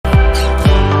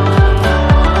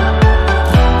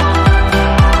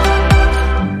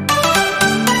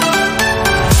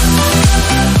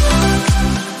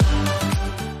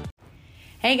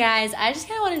Hey guys, I just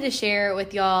kind of wanted to share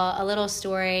with y'all a little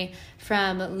story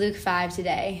from Luke 5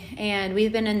 today. And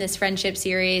we've been in this friendship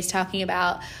series talking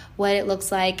about what it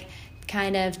looks like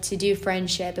kind of to do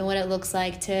friendship and what it looks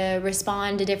like to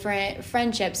respond to different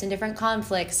friendships and different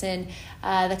conflicts and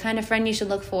the kind of friend you should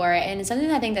look for. And something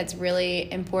that I think that's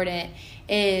really important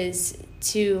is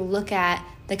to look at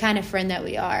the kind of friend that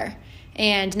we are.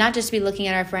 And not just be looking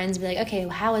at our friends and be like, okay,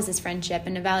 well, how is this friendship?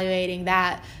 And evaluating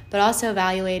that, but also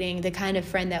evaluating the kind of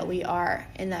friend that we are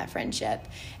in that friendship.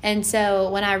 And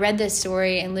so when I read this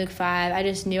story in Luke 5, I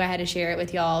just knew I had to share it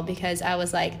with y'all because I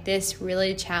was like, this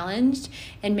really challenged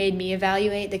and made me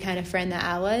evaluate the kind of friend that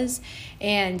I was.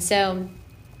 And so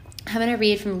I'm going to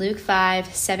read from Luke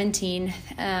 5, 17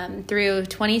 through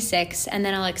 26, and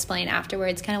then I'll explain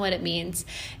afterwards kind of what it means.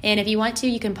 And if you want to,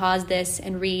 you can pause this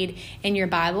and read in your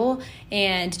Bible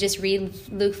and just read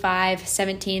Luke 5,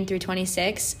 17 through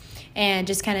 26 and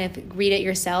just kind of read it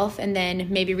yourself and then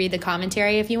maybe read the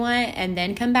commentary if you want and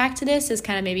then come back to this as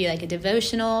kind of maybe like a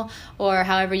devotional or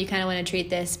however you kind of want to treat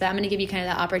this. But I'm going to give you kind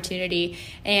of the opportunity.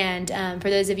 And for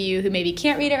those of you who maybe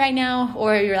can't read it right now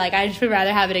or you're like, I just would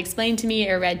rather have it explained to me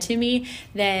or read to me,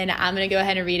 then I'm going to go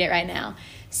ahead and read it right now.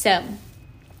 So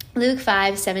Luke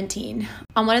 5:17.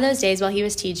 On one of those days while he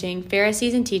was teaching,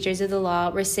 Pharisees and teachers of the law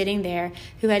were sitting there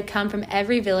who had come from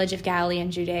every village of Galilee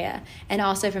and Judea, and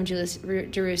also from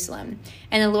Jerusalem.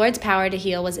 And the Lord's power to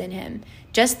heal was in him.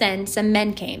 Just then some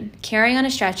men came, carrying on a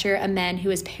stretcher a man who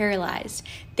was paralyzed.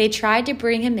 They tried to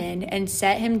bring him in and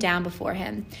set him down before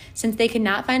him. Since they could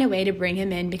not find a way to bring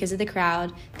him in because of the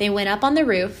crowd, they went up on the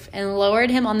roof and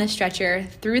lowered him on the stretcher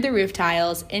through the roof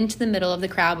tiles into the middle of the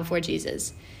crowd before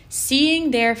Jesus.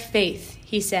 Seeing their faith,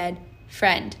 he said,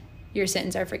 "Friend, your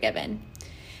sins are forgiven."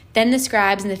 Then the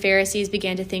scribes and the Pharisees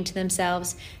began to think to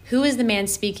themselves, "Who is the man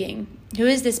speaking? Who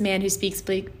is this man who speaks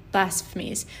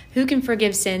blasphemies? Who can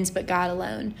forgive sins but God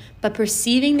alone?" But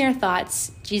perceiving their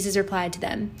thoughts, Jesus replied to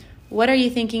them, "What are you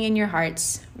thinking in your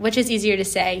hearts? Which is easier to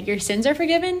say, 'Your sins are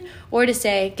forgiven,' or to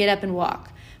say, 'Get up and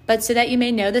walk'? But so that you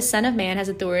may know the Son of Man has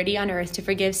authority on earth to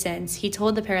forgive sins," he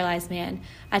told the paralyzed man,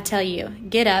 "I tell you,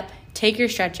 get up, take your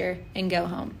stretcher, and go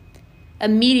home."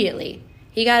 Immediately,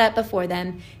 he got up before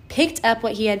them, picked up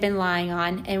what he had been lying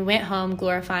on, and went home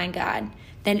glorifying God.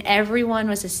 Then everyone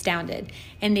was astounded,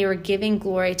 and they were giving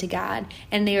glory to God,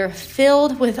 and they were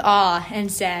filled with awe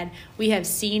and said, "We have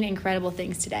seen incredible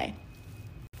things today."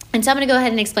 And so I'm going to go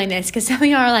ahead and explain this because some of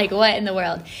you are like, what in the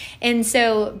world? And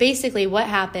so basically what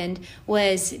happened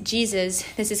was Jesus,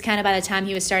 this is kind of by the time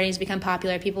he was starting to become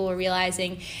popular, people were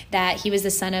realizing that he was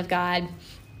the Son of God.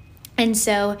 And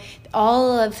so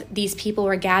all of these people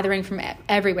were gathering from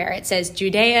everywhere. It says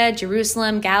Judea,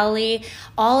 Jerusalem, Galilee,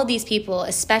 all of these people,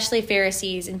 especially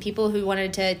Pharisees and people who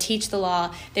wanted to teach the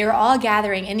law, they were all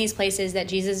gathering in these places that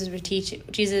Jesus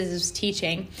was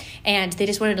teaching, and they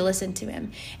just wanted to listen to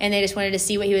him. And they just wanted to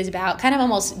see what he was about, kind of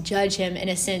almost judge him in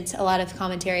a sense, a lot of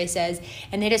commentary says,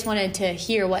 and they just wanted to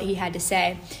hear what he had to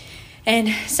say.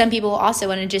 And some people also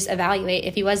wanted to just evaluate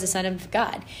if he was the Son of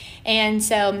God. And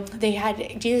so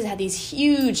Jesus had these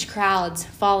huge crowds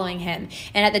following him.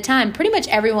 And at the time, pretty much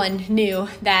everyone knew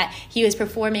that he was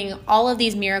performing all of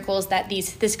these miracles, that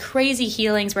this crazy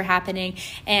healings were happening.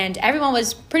 And everyone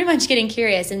was pretty much getting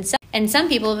curious. And some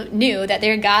people knew that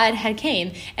their God had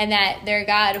came and that their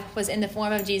God was in the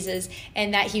form of Jesus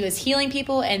and that he was healing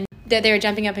people and that they were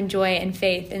jumping up in joy and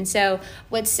faith. And so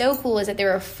what's so cool is that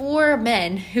there were 4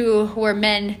 men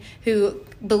who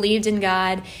believed in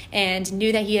God and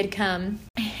knew that he had come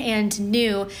and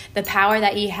knew the power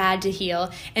that he had to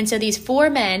heal. And so these 4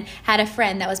 men had a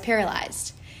friend that was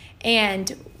paralyzed.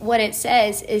 And what it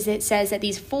says that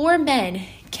these 4 men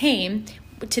came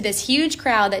to this huge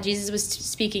crowd that Jesus was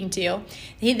speaking to.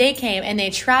 They came and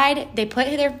they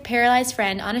put their paralyzed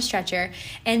friend on a stretcher,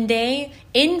 and they,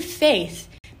 in faith,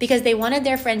 because they wanted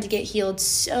their friend to get healed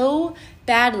so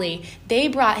badly, they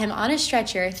brought him on a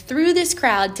stretcher through this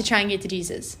crowd to try and get to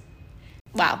Jesus.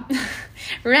 Wow.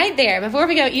 Right there, before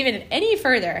we go even any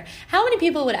further, how many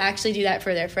people would actually do that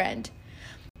for their friend?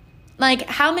 Like,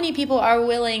 how many people are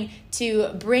willing to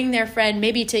bring their friend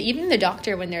maybe to even the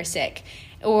doctor when they're sick?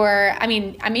 Or, I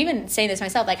mean, I'm even saying this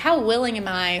myself, like, how willing am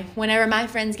I whenever my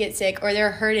friends get sick or they're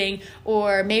hurting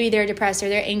or maybe they're depressed or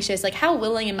they're anxious, like, how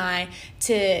willing am I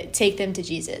to take them to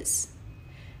Jesus?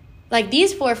 Like,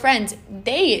 these 4 friends,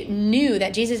 they knew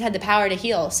that Jesus had the power to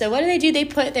heal. So what do? They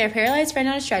put their paralyzed friend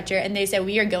on a stretcher and they said,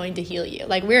 "We are going to heal you.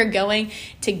 Like, we're going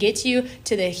to get you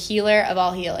to the healer of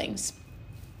all healings."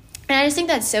 And I just think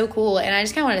that's so cool. And I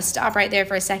just kind of want to stop right there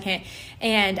for a second.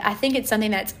 And I think it's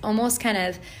something that's almost kind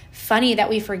of funny that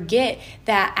we forget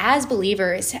that as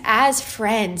believers, as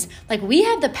friends, like we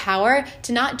have the power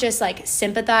to not just like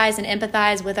sympathize and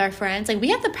empathize with our friends. Like we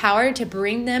have the power to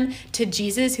bring them to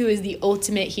Jesus, who is the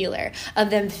ultimate healer of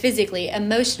them physically,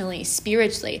 emotionally,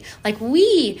 spiritually. Like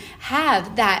we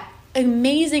have that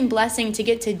amazing blessing to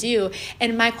get to do.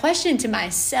 And my question to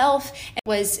myself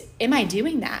was, am I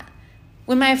doing that?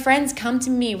 When my friends come to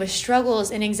me with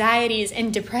struggles and anxieties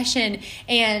and depression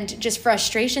and just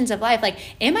frustrations of life, like,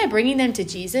 am I bringing them to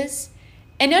Jesus?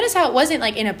 And notice how it wasn't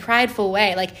like in a prideful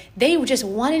way. Like they just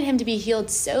wanted him to be healed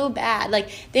so bad. Like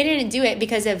they didn't do it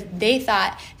because they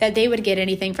thought that they would get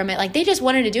anything from it. Like they just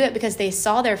wanted to do it because they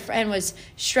saw their friend was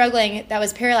struggling, that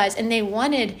was paralyzed, and they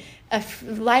wanted a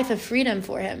life of freedom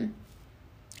for him.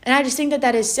 And I just think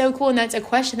that is so cool. And that's a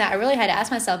question that I really had to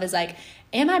ask myself is like,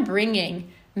 am I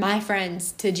bringing my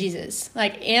friends to Jesus?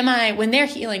 Like, am I, when they're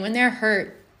healing, when they're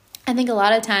hurt? I think a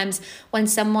lot of times when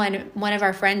one of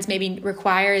our friends maybe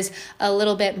requires a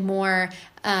little bit more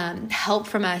help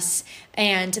from us,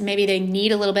 and maybe they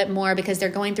need a little bit more because they're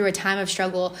going through a time of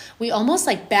struggle, we almost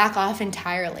like back off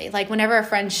entirely. Like whenever a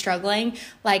friend's struggling,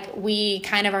 like we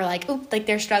kind of are like, oh, like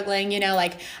they're struggling,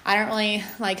 like I don't really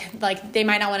like they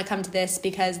might not want to come to this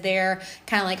because they're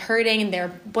kind of like hurting and their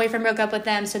boyfriend broke up with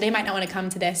them. So they might not want to come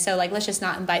to this. So like, let's just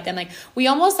not invite them. Like we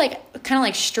almost like kind of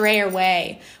like stray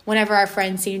away whenever our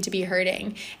friends seem to be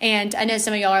hurting. And I know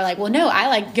some of y'all are like, well, no, I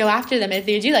like go after them if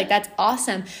they do, like that's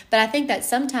awesome. But I think that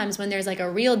sometimes when there's like a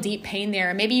real deep pain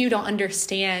there, maybe you don't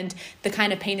understand the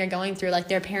kind of pain they're going through, like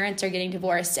their parents are getting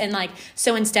divorced, and like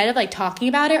so instead of like talking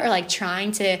about it or like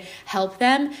trying to help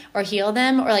them or heal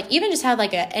them or like even just have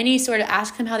like any sort of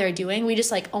ask them how they're doing, we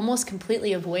just like almost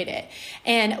completely avoid it.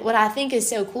 And what I think is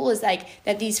so cool is like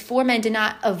that these 4 men did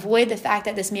not avoid the fact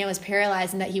that this man was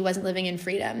paralyzed and that he wasn't living in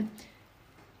freedom.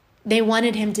 They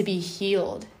wanted him to be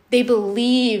healed. They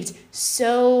believed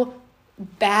so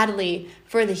badly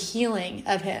for the healing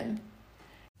of him.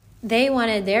 They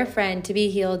wanted their friend to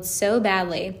be healed so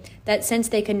badly that since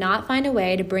they could not find a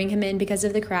way to bring him in because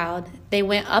of the crowd, they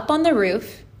went up on the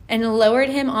roof and lowered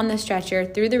him on the stretcher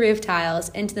through the roof tiles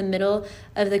into the middle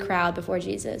of the crowd before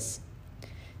Jesus.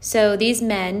 So these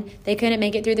men, they couldn't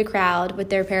make it through the crowd with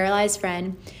their paralyzed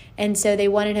friend, and so they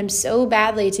wanted him so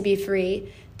badly to be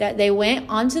free that they went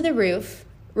onto the roof,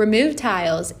 removed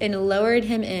tiles, and lowered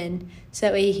him in so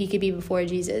that way he could be before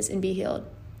Jesus and be healed.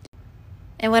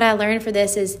 And what I learned for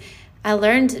this is I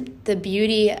learned the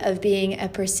beauty of being a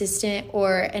persistent,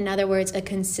 or in other words, a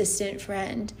consistent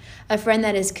friend, a friend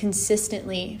that is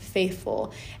consistently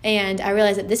faithful. And I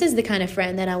realized that this is the kind of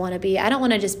friend that I want to be. I don't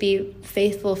want to just be a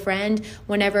faithful friend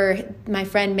whenever my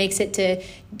friend makes it to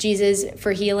Jesus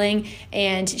for healing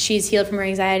and she's healed from her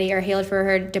anxiety or healed for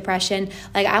her depression.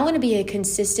 Like I want to be a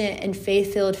consistent and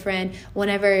faith-filled friend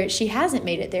whenever she hasn't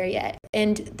made it there yet.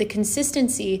 And the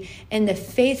consistency and the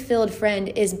faith-filled friend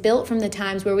is built from the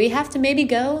times where we have to maybe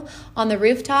go on the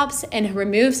rooftops and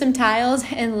remove some tiles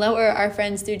and lower our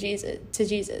friends through Jesus to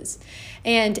Jesus.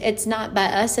 And it's not by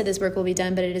us that this work will be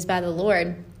done, but it is by the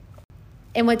Lord.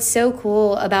 And what's so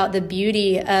cool about the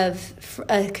beauty of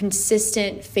a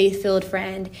consistent, faith-filled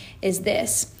friend is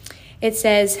this. It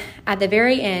says at the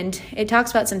very end, it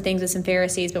talks about some things with some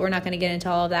Pharisees, but we're not going to get into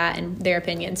all of that and their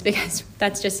opinions because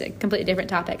that's just a completely different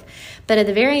topic. But at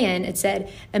the very end, it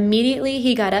said, immediately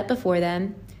he got up before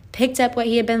them, picked up what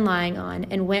he had been lying on,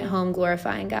 and went home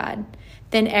glorifying God.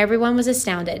 Then everyone was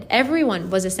astounded. Everyone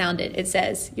was astounded, it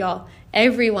says, y'all.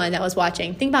 Everyone that was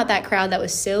watching. Think about that crowd that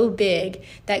was so big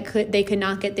that they could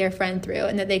not get their friend through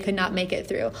and that they could not make it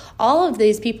through. All of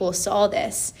these people saw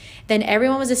this. Then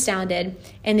everyone was astounded,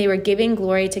 and they were giving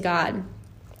glory to God.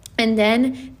 And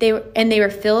then they were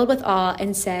filled with awe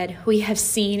and said, we have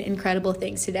seen incredible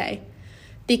things today.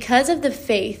 Because of the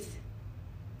faith,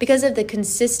 because of the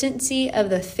consistency of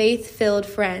the faith-filled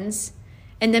friends,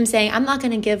 and them saying, I'm not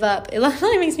going to give up. It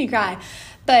really makes me cry,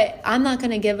 but I'm not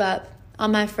going to give up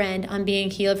on my friend, on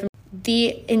being healed from.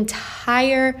 The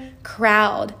entire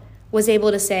crowd was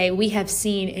able to say, we have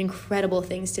seen incredible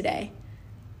things today.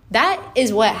 That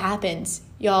is what happens,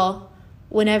 y'all,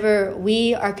 whenever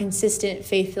we are consistent,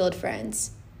 faith-filled friends.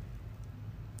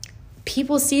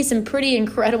 People see some pretty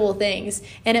incredible things,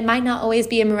 and it might not always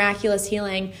be a miraculous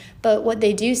healing, but what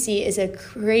they do see is a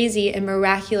crazy and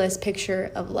miraculous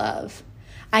picture of love.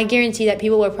 I guarantee that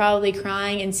people were probably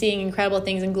crying and seeing incredible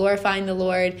things and glorifying the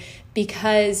Lord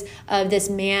because of this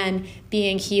man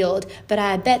being healed. But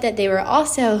I bet that they were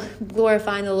also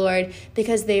glorifying the Lord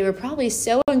because they were probably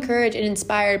so encouraged and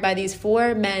inspired by these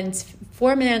four men's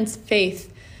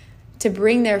faith to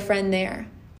bring their friend there.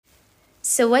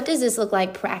 So what does this look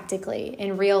like practically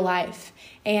in real life?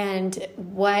 And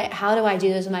how do I do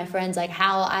this with my friends? Like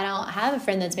how I don't have a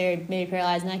friend that's maybe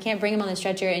paralyzed and I can't bring him on the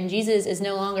stretcher, and Jesus is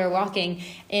no longer walking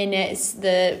in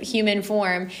the human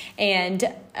form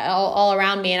and all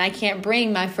around me, and I can't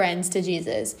bring my friends to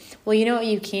Jesus. Well, you know what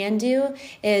you can do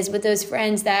is with those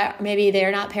friends that maybe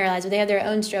they're not paralyzed, but they have their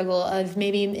own struggle of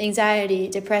maybe anxiety,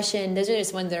 depression. Those are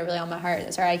just ones that are really on my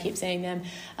heart. Sorry, I keep saying them.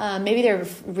 Maybe they're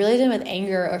really dealing with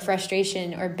anger or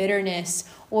frustration or bitterness,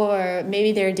 or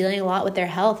maybe they're dealing a lot with their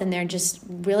health and they're just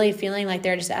really feeling like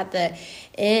they're just at the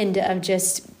end of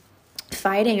just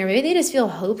fighting, or maybe they just feel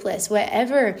hopeless.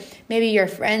 Whatever maybe your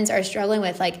friends are struggling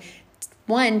with, like,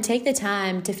 one, take the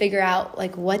time to figure out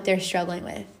like what they're struggling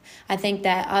with. I think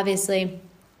that obviously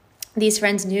these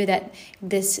friends knew that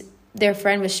their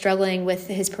friend was struggling with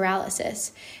his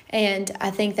paralysis. And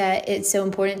I think that it's so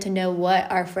important to know what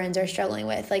our friends are struggling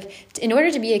with. Like, in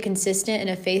order to be a consistent and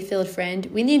a faith-filled friend,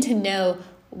 we need to know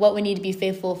what we need to be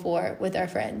faithful for with our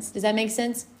friends. Does that make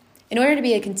sense? In order to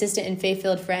be a consistent and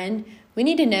faith-filled friend, we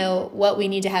need to know what we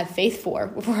need to have faith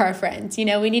for our friends. We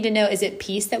need to know, is it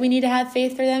peace that we need to have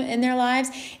faith for them in their lives?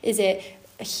 Is it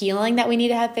healing that we need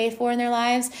to have faith for in their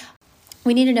lives?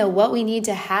 We need to know what we need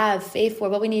to have faith for,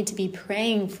 what we need to be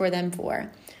praying for them for.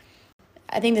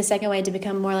 I think the second way to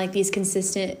become more like these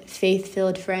consistent,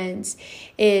 faith-filled friends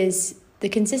is the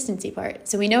consistency part.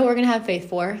 So we know what we're going to have faith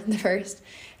for, the first.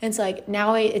 And it's like,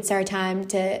 now it's our time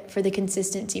for the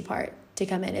consistency part to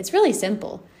come in. It's really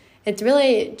simple. It's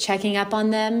really checking up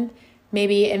on them,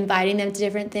 maybe inviting them to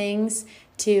different things,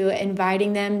 to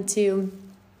inviting them to,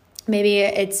 maybe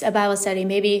it's a Bible study,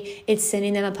 maybe it's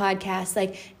sending them a podcast.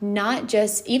 Like, not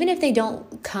just, even if they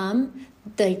don't come,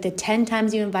 like the 10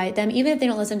 times you invite them, even if they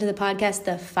don't listen to the podcast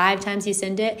the 5 times you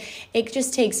send it, it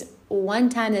just takes one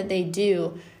time that they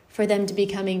do for them to be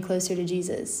coming closer to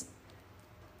Jesus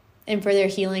and for their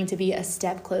healing to be a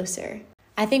step closer.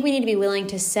 I think we need to be willing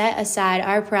to set aside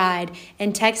our pride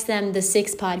and text them the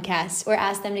 6th podcast, or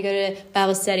ask them to go to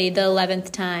Bible study the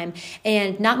 11th time,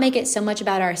 and not make it so much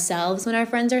about ourselves when our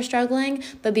friends are struggling,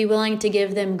 but be willing to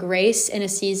give them grace in a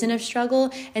season of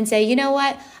struggle and say, you know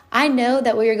what? I know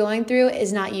that what you're going through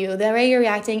is not you. The way you're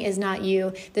reacting is not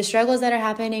you. The struggles that are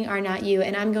happening are not you.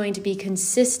 And I'm going to be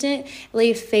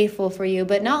consistently faithful for you.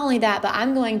 But not only that, but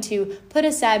I'm going to put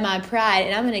aside my pride,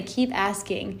 and I'm going to keep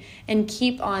asking and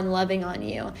keep on loving on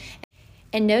you.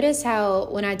 And notice how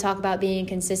when I talk about being a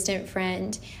consistent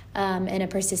friend and a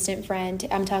persistent friend,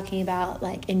 I'm talking about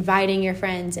like inviting your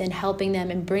friends and helping them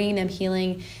and bringing them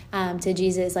healing to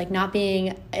Jesus, like not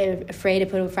being afraid to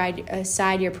put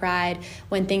aside your pride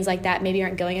when things like that maybe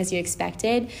aren't going as you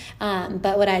expected.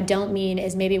 But what I don't mean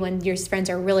is maybe when your friends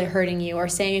are really hurting you or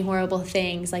saying horrible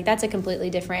things, like that's a completely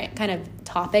different kind of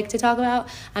topic to talk about.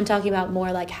 I'm talking about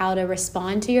more like how to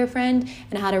respond to your friend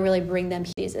and how to really bring them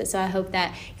to Jesus. So I hope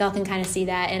that y'all can kind of see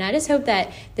that. And I just hope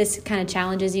that this kind of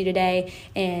challenges you today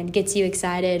and gets you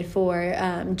excited for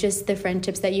just the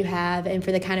friendships that you have and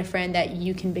for the kind of friend that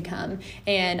you can become.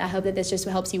 And I hope that this just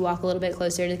helps you walk a little bit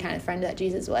closer to the kind of friend that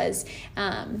Jesus was.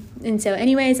 And so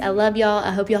anyways, I love y'all.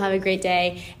 I hope y'all have a great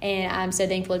day. And I'm so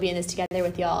thankful to be in this together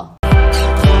with y'all.